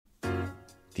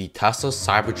The Tesla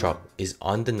Cybertruck is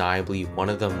undeniably one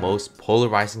of the most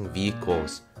polarizing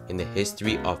vehicles in the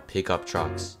history of pickup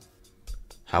trucks.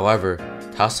 However,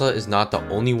 Tesla is not the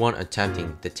only one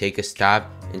attempting to take a stab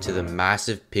into the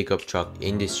massive pickup truck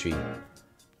industry.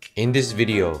 In this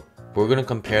video, we're going to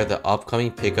compare the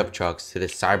upcoming pickup trucks to the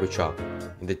Cybertruck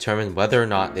and determine whether or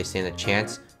not they stand a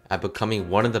chance at becoming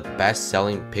one of the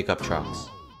best-selling pickup trucks.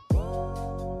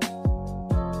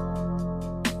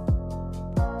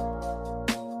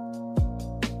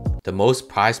 The most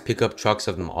prized pickup trucks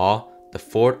of them all, the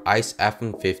Ford Ice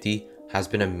F-150, has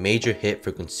been a major hit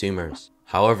for consumers.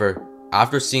 However,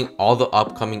 after seeing all the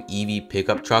upcoming EV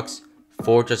pickup trucks,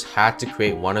 Ford just had to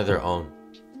create one of their own.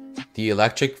 The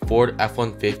electric Ford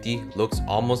F-150 looks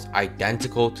almost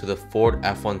identical to the Ford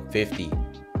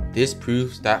F-150. This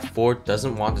proves that Ford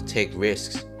doesn't want to take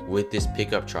risks with this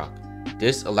pickup truck.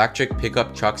 This electric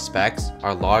pickup truck specs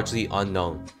are largely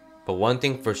unknown, but one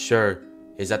thing for sure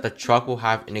is that the truck will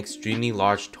have an extremely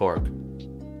large torque,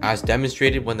 as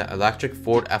demonstrated when the electric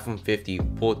Ford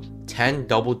F-150 pulled 10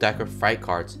 double-decker freight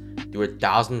cars through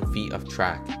 1,000 feet of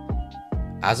track.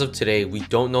 As of today, we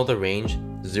don't know the range,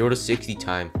 0 to 60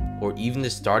 time, or even the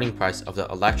starting price of the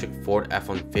electric Ford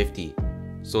F-150,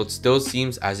 so it still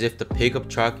seems as if the pickup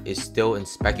truck is still in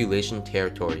speculation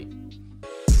territory.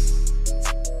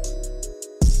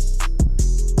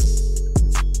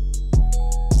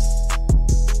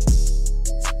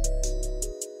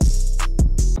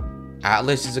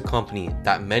 Atlas is a company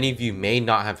that many of you may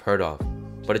not have heard of,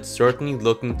 but it's certainly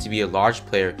looking to be a large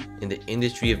player in the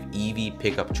industry of EV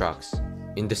pickup trucks.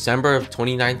 In December of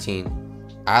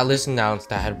 2019, Atlas announced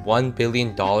that it had $1 billion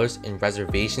in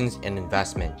reservations and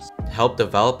investments to help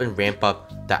develop and ramp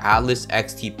up the Atlas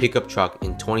XT pickup truck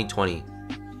in 2020.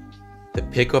 The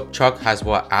pickup truck has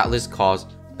what Atlas calls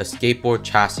a skateboard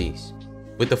chassis,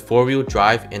 with a 4-wheel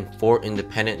drive and 4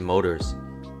 independent motors.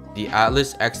 The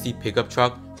Atlas XT pickup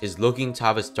truck is looking to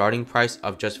have a starting price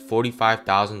of just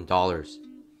 $45,000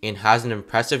 and has an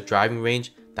impressive driving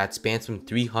range that spans from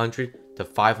 300 to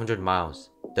 500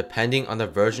 miles, depending on the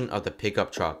version of the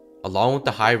pickup truck. Along with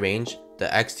the high range, the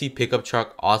XT pickup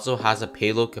truck also has a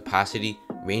payload capacity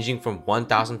ranging from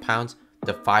 1,000 pounds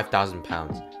to 5,000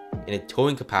 pounds and a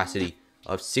towing capacity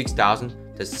of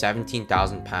 6,000 to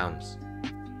 17,000 pounds.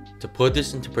 To put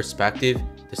this into perspective,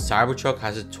 the Cybertruck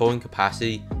has a towing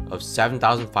capacity of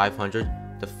 7,500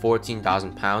 to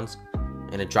 14,000 pounds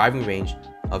and a driving range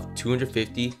of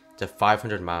 250 to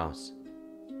 500 miles.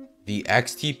 The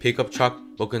XT pickup truck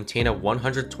will contain a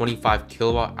 125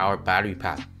 kilowatt-hour battery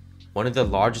pack, one of the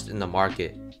largest in the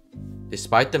market.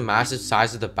 Despite the massive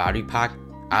size of the battery pack,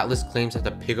 Atlas claims that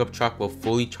the pickup truck will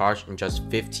fully charge in just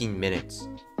 15 minutes.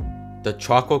 The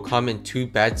truck will come in 2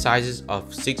 bed sizes of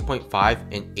 6.5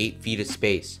 and 8 feet of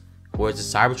space, whereas the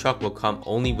Cybertruck will come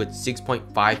only with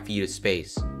 6.5 feet of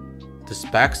space. The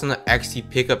specs on the XT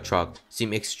pickup truck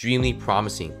seem extremely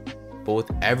promising, but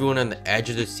with everyone on the edge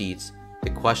of the seats, the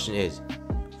question is,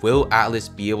 will Atlas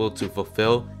be able to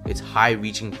fulfill its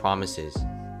high-reaching promises?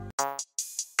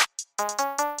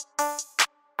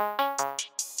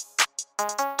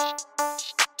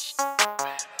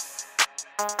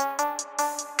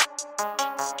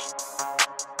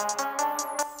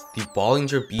 The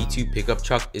Ballinger B2 pickup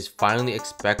truck is finally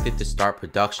expected to start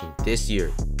production this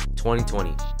year,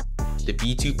 2020. The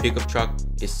B2 pickup truck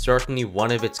is certainly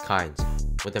one of its kinds,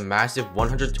 with a massive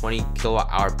 120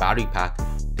 kilowatt-hour battery pack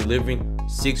delivering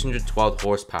 612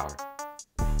 horsepower.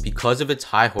 Because of its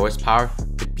high horsepower,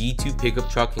 the B2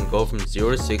 pickup truck can go from 0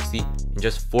 to 60 in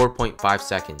just 4.5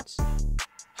 seconds.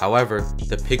 However,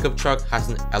 the pickup truck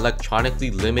has an electronically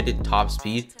limited top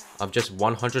speed of just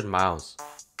 100 miles.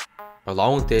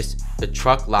 Along with this, the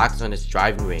truck lacks on its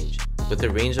driving range, with a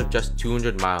range of just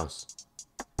 200 miles.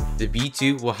 The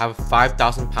B2 will have a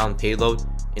 5,000 pound payload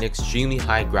and extremely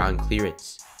high ground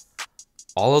clearance.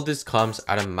 All of this comes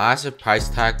at a massive price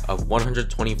tag of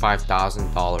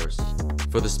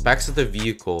 $125,000. For the specs of the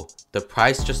vehicle, the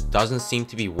price just doesn't seem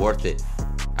to be worth it,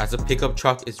 as the pickup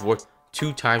truck is worth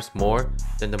 2 times more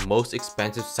than the most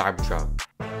expensive Cybertruck.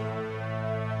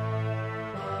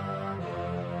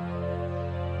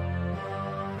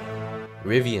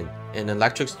 Rivian, an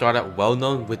electric startup well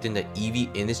known within the EV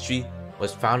industry,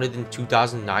 was founded in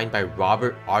 2009 by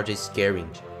Robert R.J.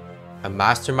 Scaringe, a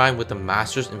mastermind with a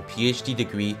master's and PhD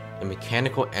degree in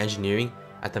mechanical engineering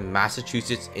at the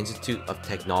Massachusetts Institute of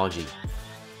Technology.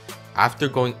 After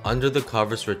going under the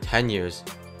covers for 10 years,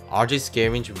 R.J.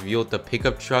 Scaringe revealed the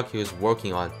pickup truck he was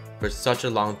working on for such a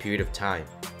long period of time,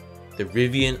 the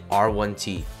Vivian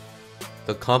R1T.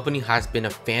 The company has been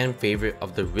a fan favorite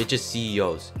of the richest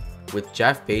CEOs, with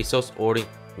Jeff Bezos ordering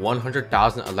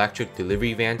 100,000 electric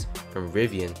delivery vans from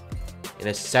Rivian and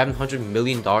a $700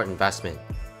 million investment.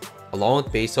 Along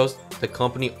with Bezos, the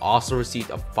company also received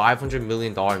a $500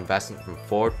 million investment from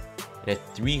Ford and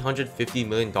a $350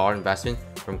 million investment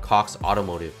from Cox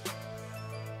Automotive.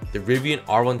 The Vivian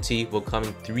R1T will come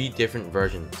in 3 different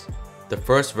versions. The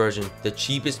first version, the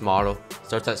cheapest model,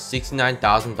 starts at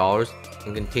 $69,000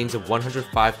 and contains a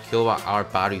 105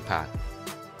 kWh battery pack.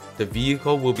 The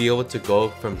vehicle will be able to go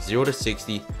from 0 to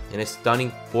 60 in a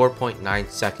stunning 4.9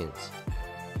 seconds.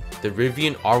 The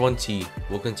Vivian R1T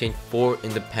will contain 4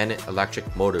 independent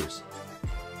electric motors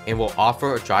and will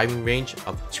offer a driving range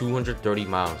of 230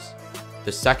 miles.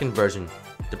 The second version,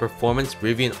 the performance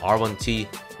Vivian R1T,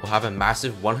 will have a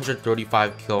massive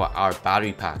 135 kWh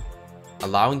battery pack,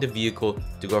 allowing the vehicle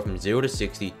to go from 0 to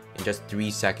 60 in just 3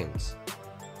 seconds.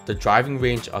 The driving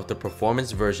range of the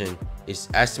performance version is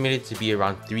estimated to be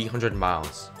around 300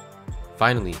 miles.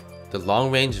 Finally, the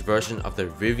long-range version of the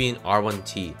Vivian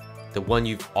R1T, the one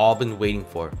you've all been waiting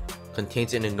for,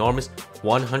 contains an enormous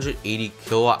 180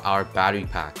 kWh battery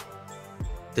pack.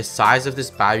 The size of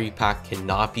this battery pack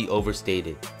cannot be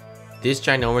overstated. This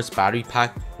ginormous battery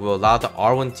pack will allow the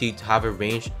R1T to have a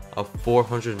range of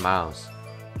 400 miles.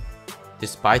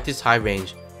 Despite this high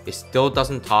range, it still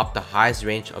doesn't top the highest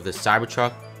range of the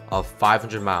Cybertruck of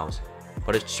 500 miles,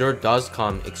 but it sure does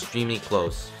come extremely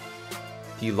close.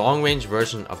 The long-range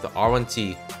version of the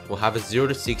R1T will have a 0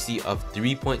 to 60 of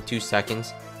 3.2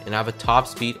 seconds and have a top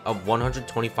speed of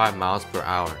 125 miles per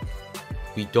hour.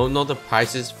 We don't know the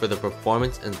prices for the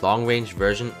performance and long-range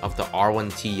version of the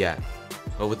R1T yet,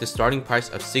 but with the starting price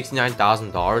of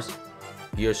 $69,000,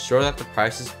 we are sure that the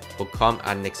prices will come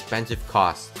at an expensive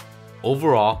cost.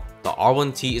 Overall, the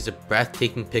R1T is a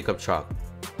breathtaking pickup truck,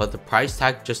 but the price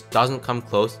tag just doesn't come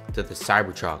close to the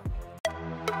Cybertruck.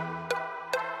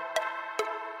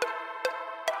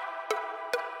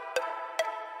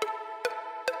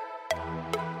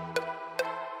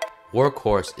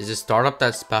 Workhorse is a startup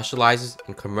that specializes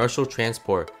in commercial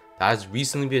transport that has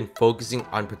recently been focusing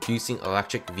on producing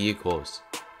electric vehicles.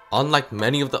 Unlike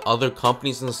many of the other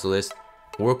companies on this list,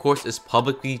 Workhorse is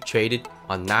publicly traded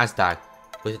on NASDAQ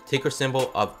with a ticker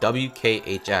symbol of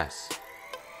WKHS.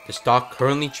 The stock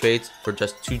currently trades for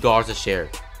just $2 a share,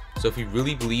 so if you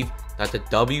really believe that the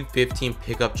W15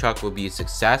 pickup truck will be a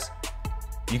success,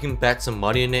 you can bet some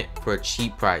money on it for a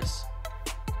cheap price.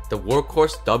 The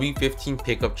Workhorse W15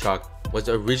 pickup truck was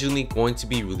originally going to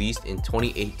be released in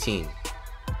 2018,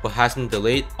 but has been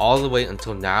delayed all the way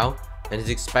until now and is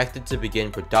expected to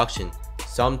begin production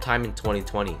sometime in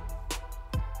 2020.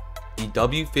 The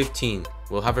W15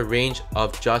 will have a range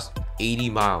of just 80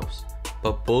 miles,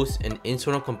 but boasts an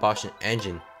internal combustion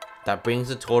engine that brings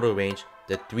the total range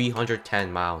to 310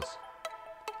 miles.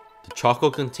 The truck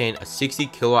will contain a 60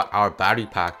 kWh battery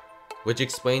pack, which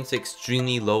explains the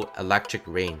extremely low electric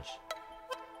range.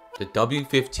 The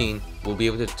W15 will be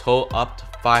able to tow up to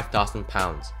 5,000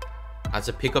 pounds, as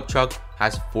the pickup truck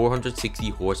has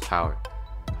 460 horsepower.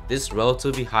 This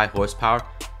relatively high horsepower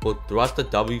will thrust the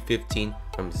W15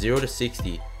 from 0 to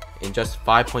 60 in just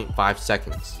 5.5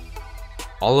 seconds.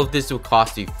 All of this will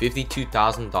cost you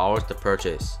 $52,000 to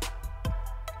purchase.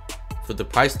 For the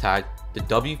price tag, the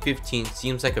W15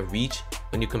 seems like a reach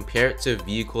when you compare it to a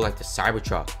vehicle like the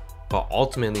Cybertruck, but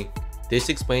ultimately, this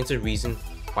explains the reason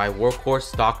why Workhorse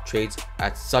stock trades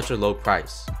at such a low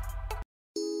price.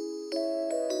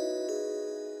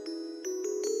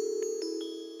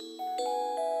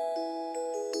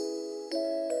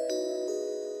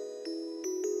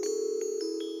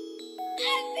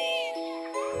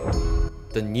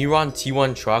 The Neuron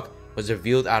T1 truck was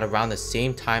revealed at around the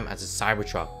same time as the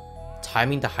Cybertruck,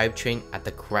 timing the hype train at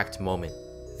the correct moment.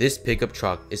 This pickup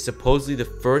truck is supposedly the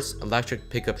first electric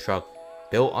pickup truck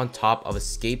built on top of a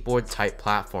skateboard type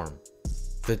platform.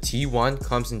 The T1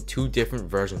 comes in 2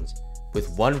 different versions, with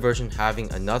one version having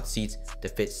enough seats to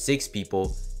fit 6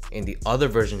 people and the other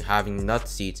version having enough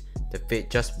seats to fit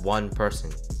just 1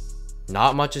 person.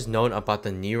 Not much is known about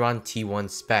the Neuron T1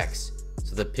 specs,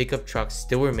 so the pickup truck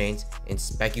still remains in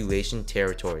speculation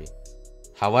territory.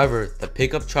 However, the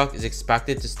pickup truck is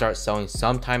expected to start selling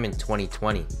sometime in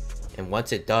 2020, and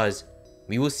once it does,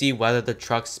 we will see whether the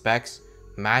truck's specs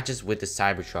matches with the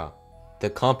Cybertruck. The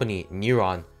company,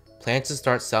 Neuron, plans to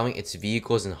start selling its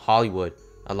vehicles in Hollywood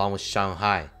along with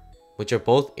Shanghai, which are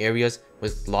both areas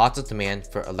with lots of demand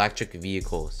for electric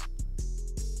vehicles.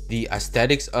 The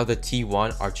aesthetics of the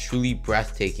T1 are truly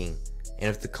breathtaking, and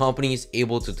if the company is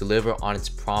able to deliver on its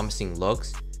promising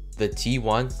looks, the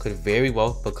T1 could very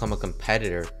well become a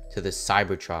competitor to the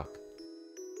Cybertruck.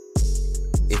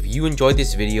 If you enjoyed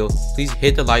this video, please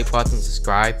hit the like button and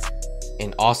subscribe,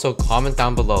 and also comment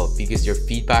down below because your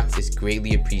feedback is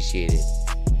greatly appreciated.